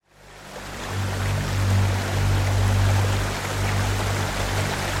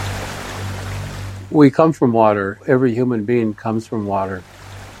We come from water. Every human being comes from water.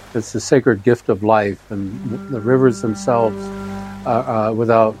 It's the sacred gift of life, and the rivers themselves,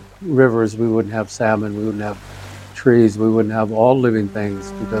 without rivers, we wouldn't have salmon, we wouldn't have trees, we wouldn't have all living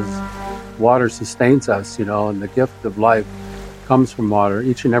things, because water sustains us, and the gift of life comes from water.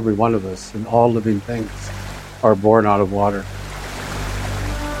 Each and every one of us, and all living things are born out of water.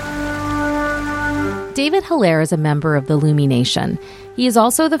 David Hillaire is a member of the Lummi Nation. He is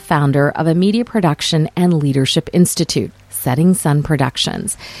also the founder of a media production and leadership institute, Setting Sun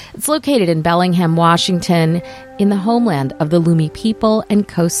Productions. It's located in Bellingham, Washington, in the homeland of the Lummi people and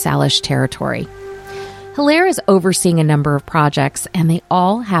Coast Salish territory. Hillaire is overseeing a number of projects, and they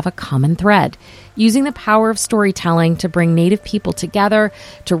all have a common thread: using the power of storytelling to bring Native people together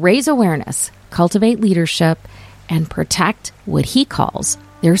to raise awareness, cultivate leadership, and protect what he calls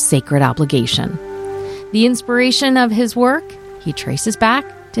their sacred obligation. The inspiration of his work he traces back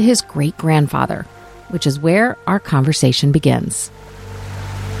to his great-grandfather, which is where our conversation begins.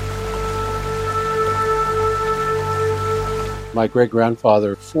 My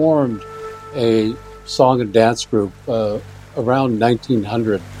great-grandfather formed a song and dance group around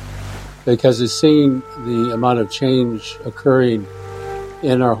 1900 because he's seen the amount of change occurring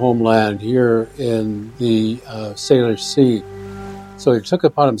in our homeland here in the Salish Sea. So he took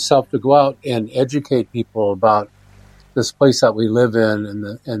upon himself to go out and educate people about this place that we live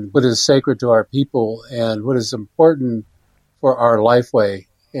in and what is sacred to our people and what is important for our lifeway.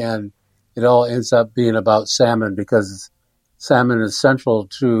 And it all ends up being about salmon, because salmon is central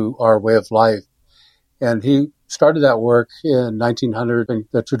to our way of life. And he started that work in 1900, and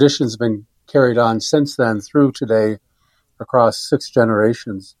the tradition's been carried on since then through today across 6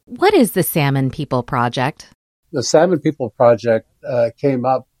 generations. What is the Salmon People Project? The Salmon People Project came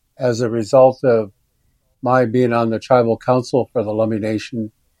up as a result of my being on the tribal council for the Lummi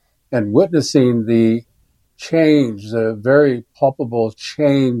Nation and witnessing the change, the very palpable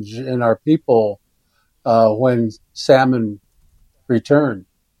change in our people when salmon returned.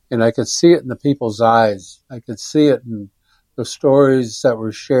 And I could see it in the people's eyes. I could see it in the stories that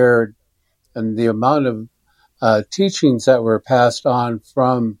were shared and the amount of teachings that were passed on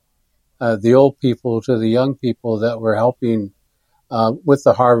from the old people to the young people that were helping with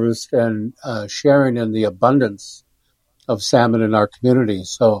the harvest and sharing in the abundance of salmon in our community.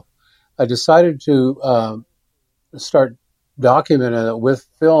 So I decided to start documenting it with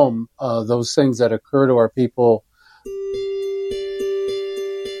film, those things that occur to our people.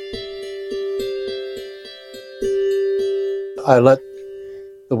 I let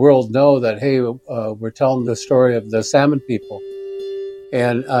the world know that, hey, we're telling the story of the salmon people.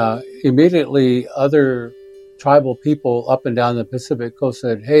 And immediately other tribal people up and down the Pacific coast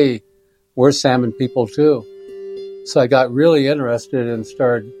said, hey, we're salmon people too. So I got really interested and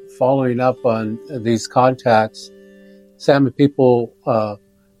started following up on these contacts. Salmon people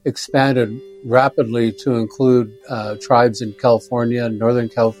expanded rapidly to include tribes in California, Northern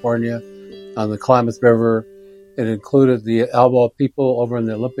California, on the Klamath River. It included the Alba people over in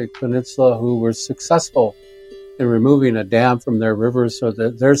the Olympic Peninsula who were successful in removing a dam from their rivers so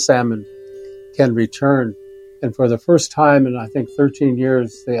that their salmon can return. And for the first time in, I think, 13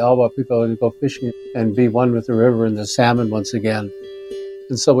 years, the Alba people are going to go fishing and be one with the river and the salmon once again.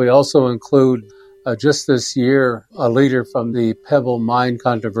 And so we also include, just this year, a leader from the Pebble Mine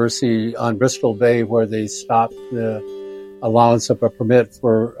controversy on Bristol Bay, where they stopped the allowance of a permit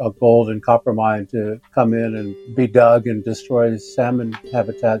for a gold and copper mine to come in and be dug and destroy salmon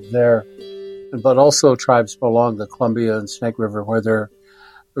habitat there. But also tribes along the Columbia and Snake River, where they're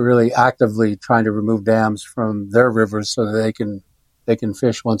really actively trying to remove dams from their rivers so that they can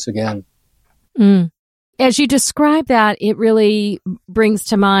fish once again. Mm. As you describe that, it really brings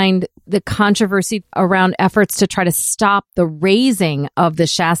to mind the controversy around efforts to try to stop the raising of the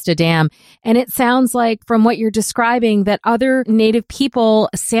Shasta Dam. And it sounds like, from what you're describing, that other Native people,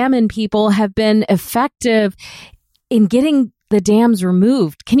 salmon people, have been effective in getting the dams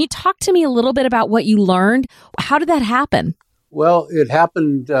removed. Can you talk to me a little bit about what you learned? How did that happen? Well, it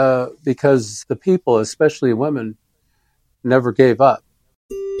happened because the people, especially women, never gave up.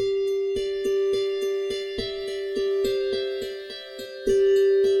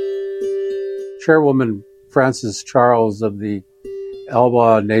 Chairwoman Frances Charles of the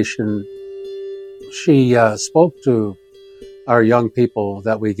Alba Nation, she spoke to our young people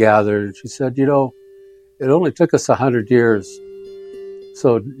that we gathered. She said, it only took us 100 years,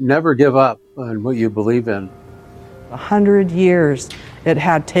 so never give up on what you believe in. 100 years it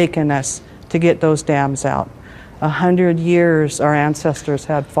had taken us to get those dams out. 100 years our ancestors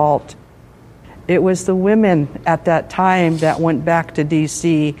had fought. It was the women at that time that went back to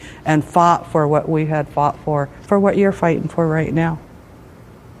D.C. and fought for what we had fought for what you're fighting for right now.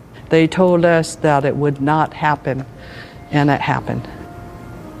 They told us that it would not happen, and it happened.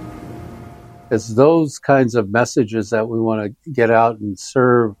 It's those kinds of messages that we want to get out and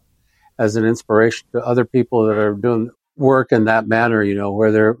serve as an inspiration to other people that are doing work in that manner,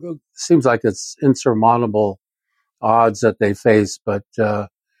 where there seems like it's insurmountable odds that they face. But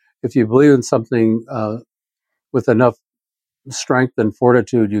if you believe in something with enough strength and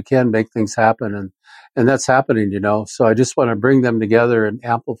fortitude, you can make things happen. And that's happening, So I just want to bring them together and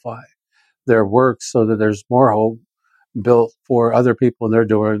amplify their work so that there's more hope built for other people, and they're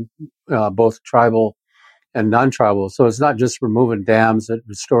doing both tribal and non-tribal. So it's not just removing dams, and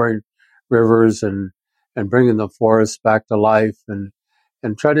restoring rivers and bringing the forests back to life and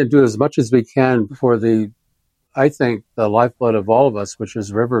trying to do as much as we can for I think, the lifeblood of all of us, which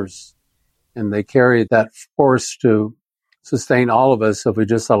is rivers. And they carry that force to sustain all of us if we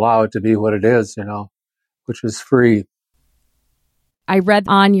just allow it to be what it is, which is free. I read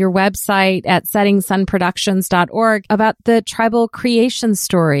on your website at settingsunproductions.org about the tribal creation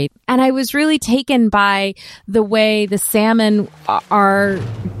story. And I was really taken by the way the salmon are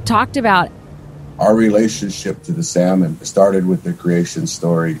talked about. Our relationship to the salmon started with the creation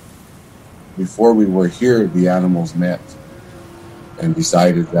story. Before we were here, the animals met and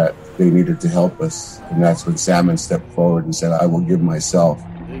decided that they needed to help us. And that's when salmon stepped forward and said, I will give myself.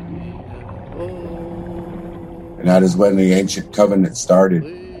 And that is when the ancient covenant started.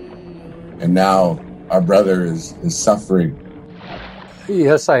 And now our brother is suffering.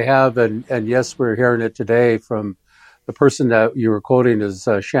 Yes, I have. And yes, we're hearing it today from the person that you were quoting is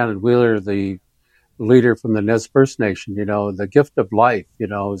Shannon Wheeler, the leader from the Nez Perce Nation. The gift of life,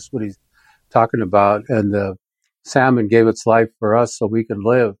 is what he's talking about. And the salmon gave its life for us so we can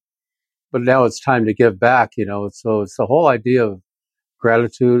live. But now it's time to give back, So it's the whole idea of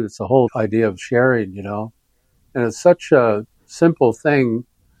gratitude. It's the whole idea of sharing, And it's such a simple thing,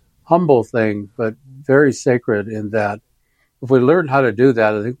 humble thing, but very sacred in that if we learn how to do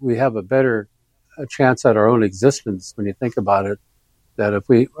that, I think we have a chance at our own existence when you think about it. That if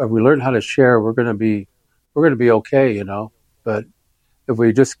we learn how to share, we're going to be okay, But if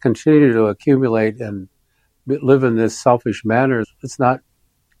we just continue to accumulate and live in this selfish manner, it's not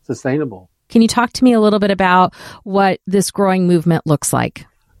sustainable. Can you talk to me a little bit about what this growing movement looks like?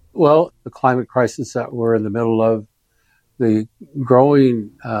 Well, the climate crisis that we're in the middle of, the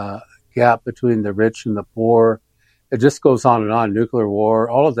growing gap between the rich and the poor, it just goes on and on, nuclear war,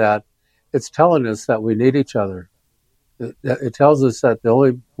 all of that, it's telling us that we need each other. It tells us that the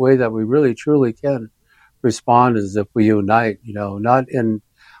only way that we really truly can respond is if we unite, not in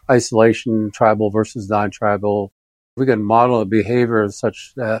isolation, tribal versus non-tribal. We can model a behavior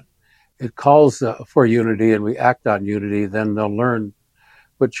such that it calls for unity and we act on unity, then they'll learn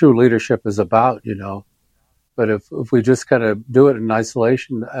what true leadership is about, But if we just kind of do it in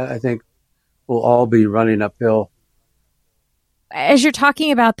isolation, I think we'll all be running uphill. As you're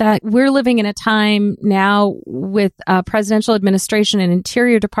talking about that, we're living in a time now with a presidential administration and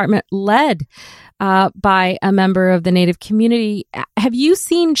Interior Department led by a member of the Native community. Have you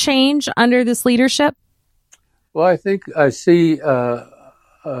seen change under this leadership? Well, I think I see a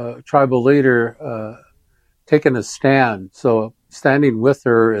tribal leader taking a stand. So standing with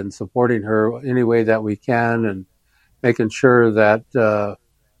her and supporting her any way that we can and making sure that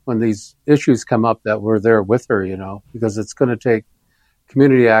when these issues come up that we're there with her, because it's going to take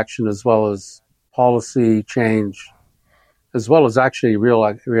community action as well as policy change, as well as actually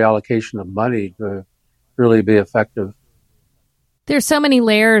reallocation of money to really be effective. There's so many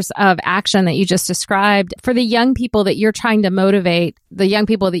layers of action that you just described. For the young people that you're trying to motivate, the young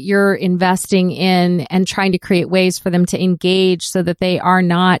people that you're investing in and trying to create ways for them to engage so that they are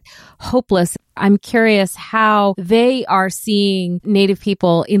not hopeless, I'm curious how they are seeing Native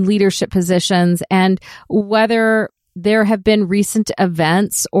people in leadership positions and whether there have been recent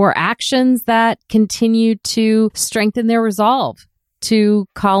events or actions that continue to strengthen their resolve to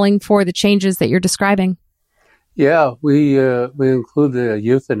calling for the changes that you're describing. Yeah, we include the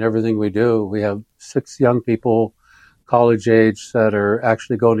youth in everything we do. We have 6 young people, college age, that are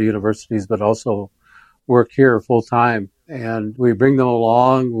actually going to universities, but also work here full time. And we bring them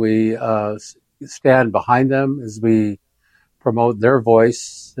along. We stand behind them as we promote their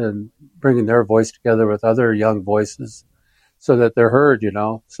voice and bringing their voice together with other young voices so that they're heard,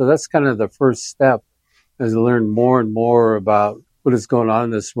 So that's kind of the first step, as to learn more and more about what is going on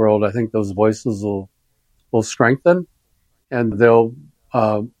in this world. I think those voices will strengthen, and they'll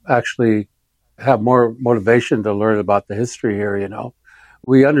actually have more motivation to learn about the history here,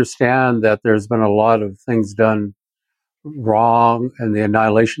 We understand that there's been a lot of things done wrong and the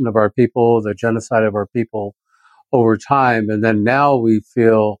annihilation of our people, the genocide of our people over time. And then now we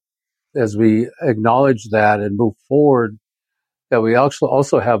feel, as we acknowledge that and move forward, that we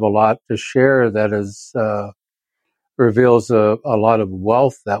also have a lot to share that is reveals a lot of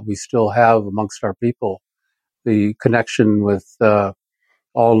wealth that we still have amongst our people. The connection with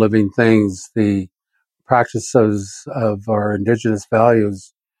all living things, the practices of our indigenous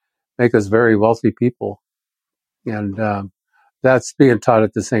values make us very wealthy people. And that's being taught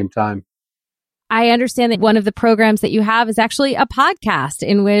at the same time. I understand that one of the programs that you have is actually a podcast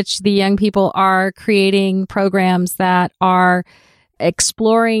in which the young people are creating programs that are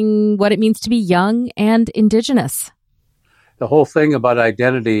exploring what it means to be young and indigenous. The whole thing about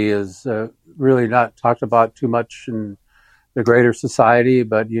identity is really not talked about too much in the greater society,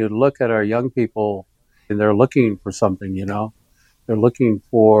 but you look at our young people and they're looking for something, They're looking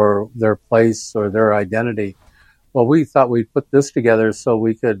for their place or their identity. Well, we thought we'd put this together so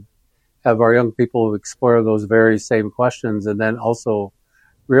we could have our young people explore those very same questions and then also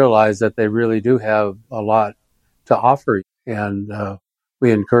realize that they really do have a lot to offer. And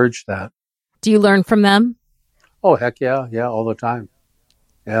we encourage that. Do you learn from them? Oh, heck yeah. Yeah, all the time.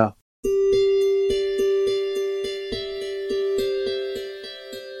 Yeah.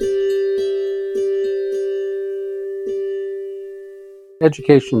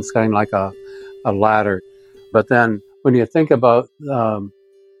 Education's kind of like a ladder. But then when you think about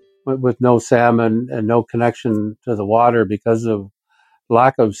with no salmon and no connection to the water because of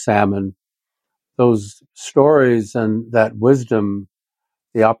lack of salmon, those stories and that wisdom,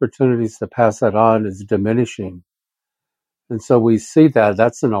 the opportunities to pass that on is diminishing. And so we see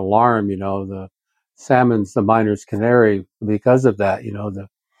that's an alarm, the salmon's the miner's canary because of that,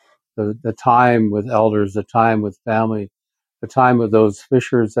 the time with elders, the time with family, the time with those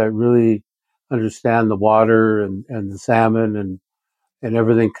fishers that really understand the water and the salmon and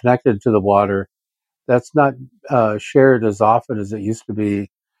everything connected to the water. That's not shared as often as it used to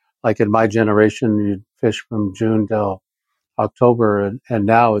be. Like in my generation, you'd fish from June till October, and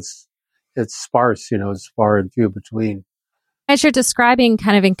now it's sparse, it's far and few between. As you're describing,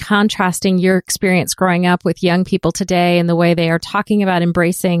 kind of in contrasting your experience growing up with young people today and the way they are talking about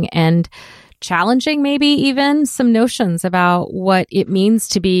embracing and challenging maybe even some notions about what it means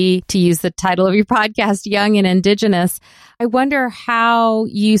to be, to use the title of your podcast, young and indigenous. I wonder how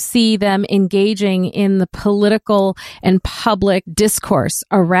you see them engaging in the political and public discourse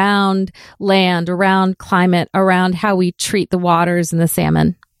around land, around climate, around how we treat the waters and the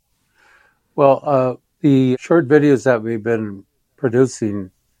salmon. Well, the short videos that we've been producing,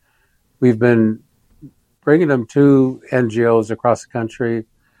 we've been bringing them to NGOs across the country,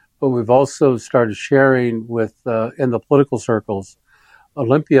 but we've also started sharing with in the political circles.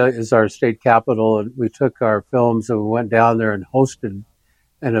 Olympia is our state capital, and we took our films and we went down there and hosted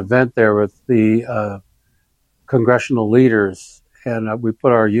an event there with the congressional leaders, and we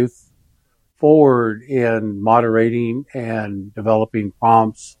put our youth forward in moderating and developing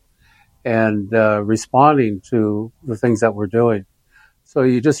prompts and responding to the things that we're doing. So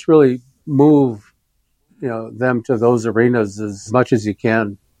you just really move, them to those arenas as much as you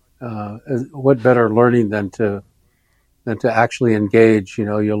can. What better learning than to actually engage?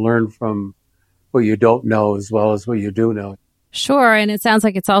 You learn from what you don't know as well as what you do know. Sure, and it sounds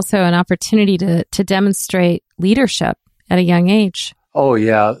like it's also an opportunity to demonstrate leadership at a young age. Oh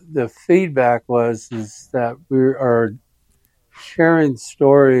yeah, the feedback is that we are sharing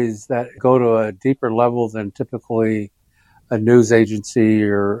stories that go to a deeper level than typically a news agency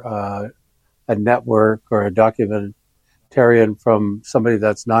or a network or a documentarian from somebody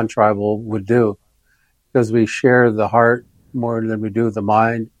that's non-tribal would do, because we share the heart more than we do the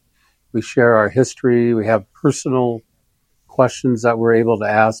mind. We share our history. We have personal questions that we're able to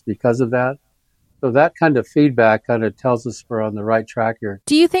ask because of that. So that kind of feedback kind of tells us we're on the right track here.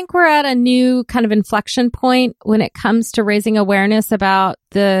 Do you think we're at a new kind of inflection point when it comes to raising awareness about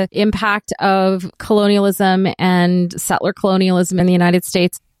the impact of colonialism and settler colonialism in the United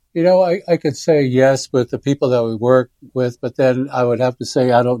States? I could say yes with the people that we work with, but then I would have to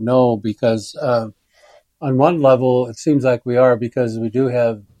say I don't know, because on one level it seems like we are, because we do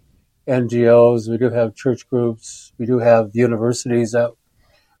have NGOs, we do have church groups, we do have universities that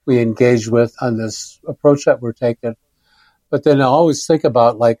we engage with on this approach that we're taking. But then I always think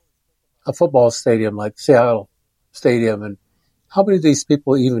about like a football stadium, like Seattle Stadium, and how many of these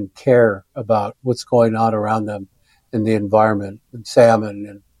people even care about what's going on around them in the environment and salmon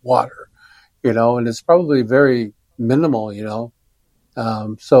and water, and it's probably very minimal,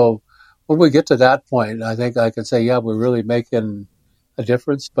 So when we get to that point, I think I can say, yeah, we're really making a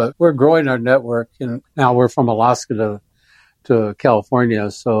difference. But we're growing our network, and now we're from Alaska to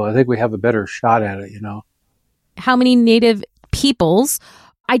California, so I think we have a better shot at it, How many Native peoples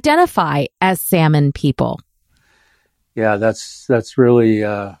identify as salmon people? Yeah, that's really...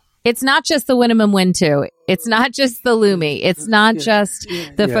 It's not just the Winnemem Wintu. It's not just the Lummi. It's not just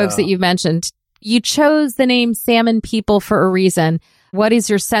the folks that you've mentioned. You chose the name Salmon People for a reason. What is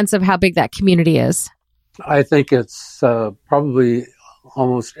your sense of how big that community is? I think it's probably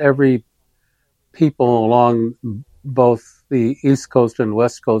almost every people along both the East Coast and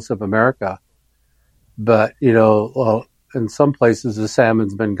West Coast of America. But, in some places the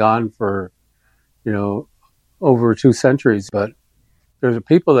salmon's been gone for, over 2 centuries. But there's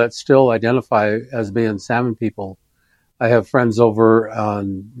people that still identify as being salmon people. I have friends over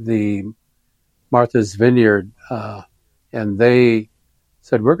on the Martha's Vineyard, and they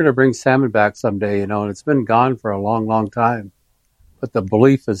said, we're going to bring salmon back someday, and it's been gone for a long, long time. But the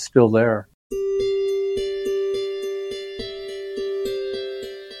belief is still there.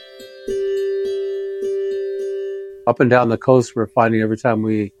 Up and down the coast, we're finding every time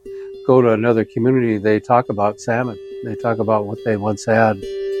we go to another community, they talk about salmon. They talk about what they once had.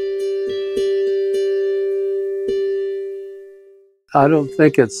 I don't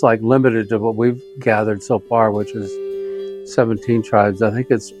think it's limited to what we've gathered so far, which is 17 tribes. I think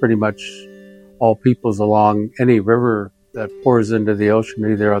it's pretty much all peoples along any river that pours into the ocean,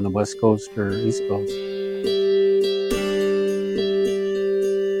 either on the West Coast or East Coast.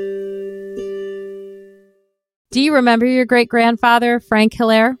 Do you remember your great-grandfather, Frank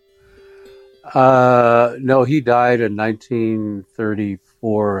Hillaire? No, he died in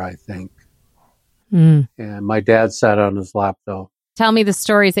 1934, I think. And my dad sat on his lap, though. Tell me the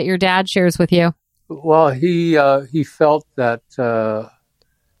stories that your dad shares with you. Well, he felt that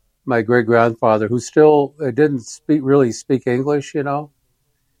my great-grandfather, who still didn't really speak English,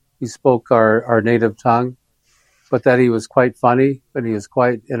 he spoke our native tongue, but that he was quite funny, and he was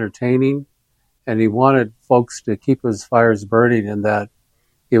quite entertaining, and he wanted folks to keep his fires burning, and that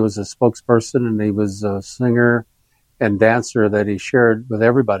he was a spokesperson, and he was a singer and dancer that he shared with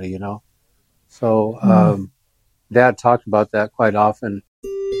everybody, So Dad talked about that quite often.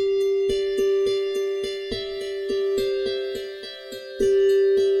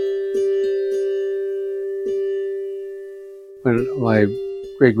 When my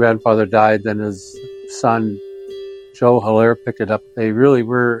great-grandfather died, then his son, Joe Hillaire, picked it up. They really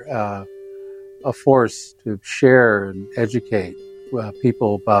were a force to share and educate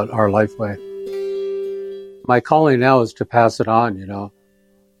people about our lifeway. My calling now is to pass it on,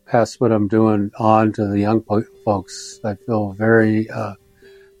 pass what I'm doing on to the young folks. I feel very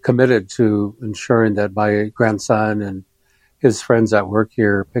committed to ensuring that my grandson and his friends at work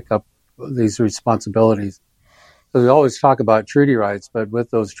here pick up these responsibilities. So we always talk about treaty rights, but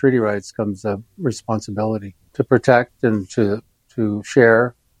with those treaty rights comes a responsibility to protect and to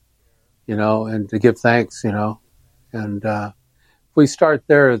share, and to give thanks, And if we start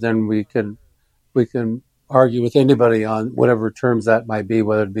there, then we can argue with anybody on whatever terms that might be,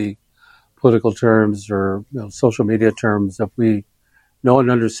 whether it be political terms or social media terms. If we know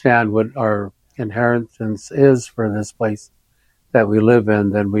and understand what our inheritance is for this place that we live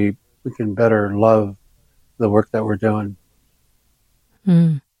in, then we can better love the work that we're doing.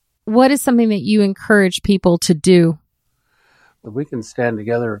 What is something that you encourage people to do? If we can stand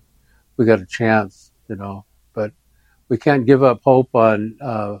together, we got a chance, but we can't give up hope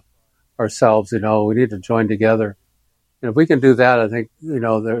on ourselves, we need to join together. And if we can do that, I think,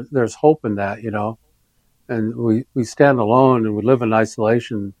 there's hope in that, and we stand alone and we live in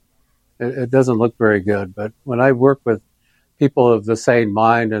isolation. It doesn't look very good. But when I work with people of the same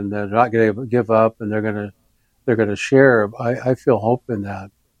mind and they're not going to give up and they're going to share, I feel hope in that.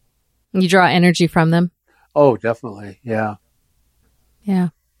 You draw energy from them? Oh, definitely. Yeah. Yeah.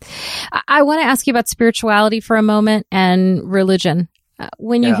 I want to ask you about spirituality for a moment and religion.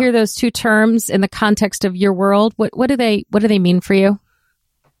 When you hear those two terms in the context of your world, what do they mean for you?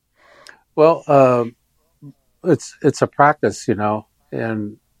 Well, it's a practice,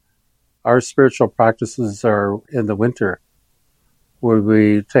 and our spiritual practices are in the winter, where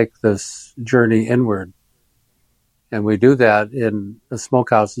we take this journey inward, and we do that in the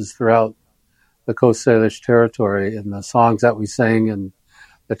smokehouses throughout the Coast Salish territory, and the songs that we sing, and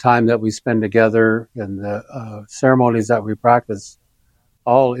the time that we spend together, and the ceremonies that we practice.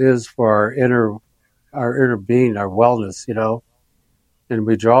 All is for our inner being, our wellness, and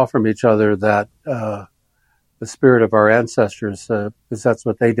we draw from each other that the spirit of our ancestors, because that's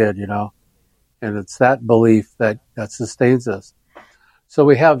what they did, and it's that belief that sustains us. So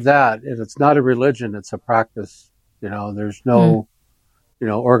we have that, and it's not a religion; it's a practice. There's no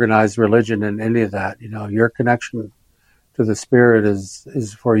organized religion in any of that. Your connection to the spirit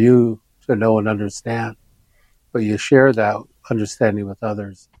is for you to know and understand, but you share that understanding with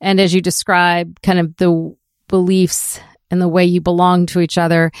others. And as you describe kind of the beliefs and the way you belong to each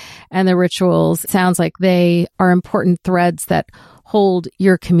other and the rituals, it sounds like they are important threads that hold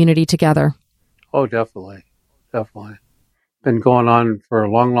your community together. Oh, definitely. Definitely. Been going on for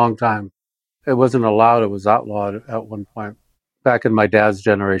a long, long time. It wasn't allowed. It was outlawed at one point back in my dad's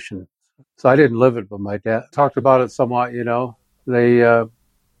generation. So I didn't live it, but my dad talked about it somewhat, They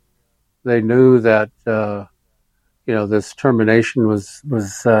knew that, this termination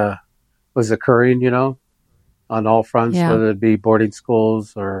was occurring, on all fronts, whether it be boarding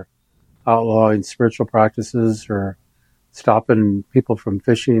schools or outlawing spiritual practices or stopping people from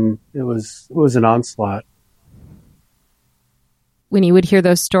fishing. It was an onslaught. When you would hear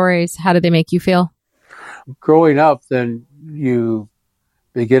those stories, how did they make you feel? Growing up, then you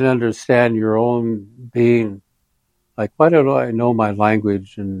begin to understand your own being. Like, why don't I know my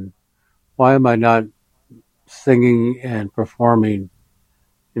language, and why am I not singing and performing,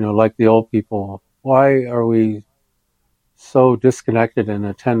 like the old people? Why are we so disconnected in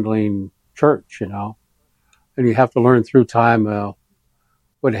attending church, And you have to learn through time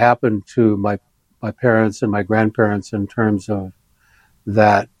what happened to my parents and my grandparents in terms of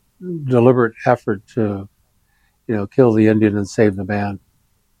that deliberate effort to, kill the Indian and save the man.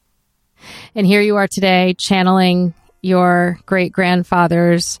 And here you are today channeling your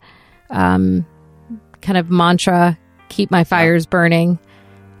great-grandfather's kind of mantra, keep my fires burning.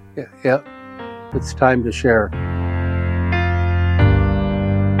 Yeah. It's time to share.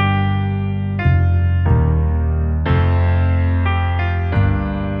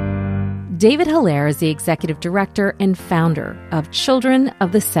 David Hillaire is the executive director and founder of Children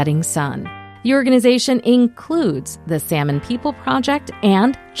of the Setting Sun. The organization includes the Salmon People Project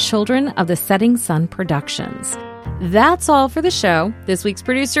and Children of the Setting Sun Productions. That's all for the show. This week's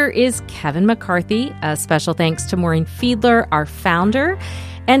producer is Kevin McCarthy. A special thanks to Maureen Fiedler, our founder,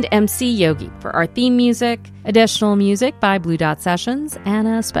 and MC Yogi for our theme music, additional music by Blue Dot Sessions, and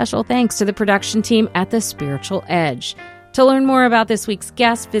a special thanks to the production team at The Spiritual Edge. To learn more about this week's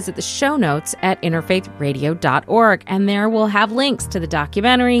guest, visit the show notes at interfaithradio.org, and there we'll have links to the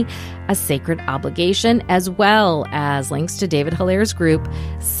documentary, A Sacred Obligation, as well as links to David Hillaire's group,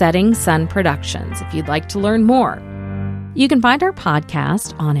 Setting Sun Productions, if you'd like to learn more. You can find our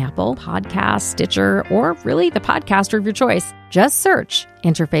podcast on Apple Podcasts, Stitcher, or really the podcaster of your choice. Just search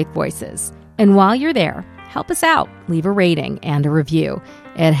Interfaith Voices. And while you're there, help us out. Leave a rating and a review.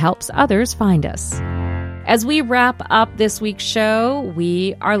 It helps others find us. As we wrap up this week's show,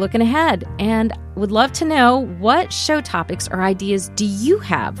 we are looking ahead and would love to know what show topics or ideas do you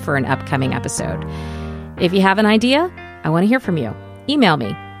have for an upcoming episode. If you have an idea, I want to hear from you. Email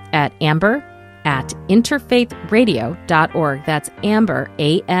me at amber@interfaithradio.org. That's Amber,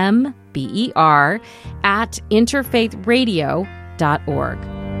 AMBER, @interfaithradio.org.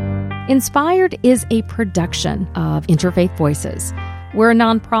 Inspired is a production of Interfaith Voices. We're a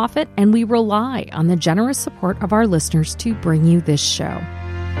nonprofit, and we rely on the generous support of our listeners to bring you this show.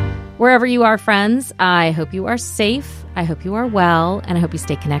 Wherever you are, friends, I hope you are safe, I hope you are well, and I hope you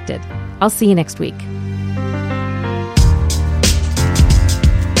stay connected. I'll see you next week.